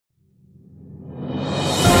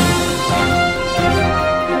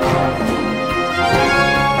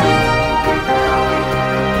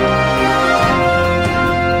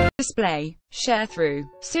display. Sharethrough.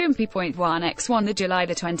 Soompi.1x1 The July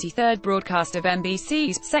the 23rd broadcast of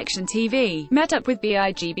MBC's Section TV met up with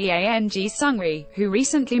BIGBANG Seungri, who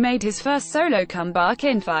recently made his first solo comeback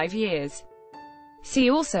in 5 years. See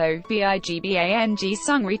also, BIGBANG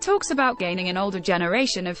Seungri talks about gaining an older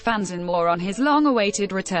generation of fans and more on his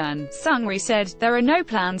long-awaited return. Seungri said, "There are no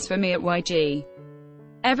plans for me at YG.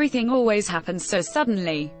 Everything always happens so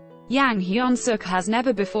suddenly. Yang Hyun-suk has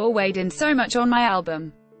never before weighed in so much on my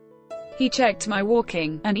album. He checked my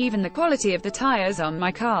walking, and even the quality of the tires on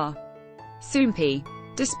my car." Soompi.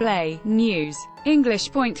 Display. News.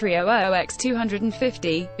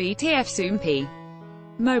 English.300x250, BTF Soompi.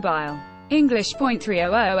 Mobile.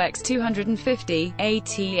 English.300x250,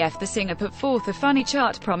 ATF. The singer put forth a funny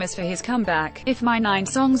chart promise for his comeback. "If my 9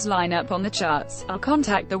 songs line up on the charts, I'll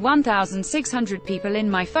contact the 1,600 people in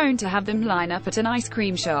my phone to have them line up at an ice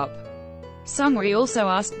cream shop." Seungri also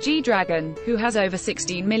asked G-Dragon, who has over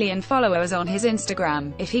 16 million followers on his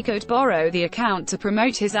Instagram, if he could borrow the account to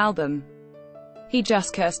promote his album. "He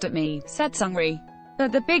just cursed at me," said Seungri.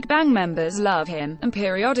 "But the Big Bang members love him, and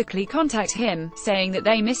periodically contact him, saying that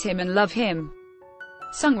they miss him and love him."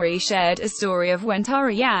 Seungri shared a story of when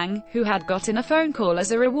Tara Yang, who had gotten a phone call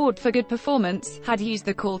as a reward for good performance, had used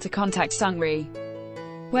the call to contact Seungri.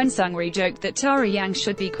 When Seungri joked that Tara Yang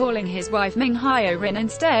should be calling his wife Ming Hyo Rin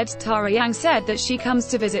instead, Tara Yang said that she comes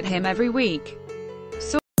to visit him every week.